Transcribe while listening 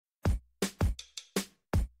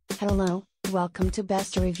Hello, welcome to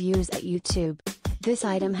Best Reviews at YouTube. This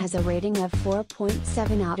item has a rating of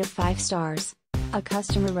 4.7 out of 5 stars. A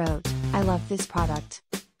customer wrote, "I love this product.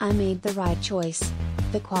 I made the right choice.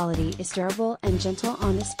 The quality is durable and gentle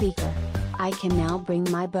on the speaker. I can now bring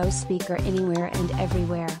my Bose speaker anywhere and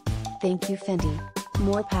everywhere. Thank you Fintie.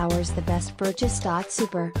 More power's the best purchase.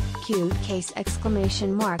 Super, cute case ! The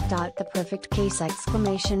perfect case !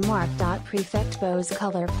 Prefect Bose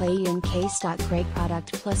color play in case. Great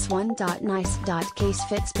product +1. Nice. Case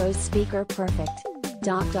fits Bose speaker perfect.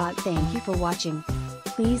 Thank you for watching.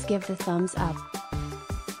 Please give the thumbs up.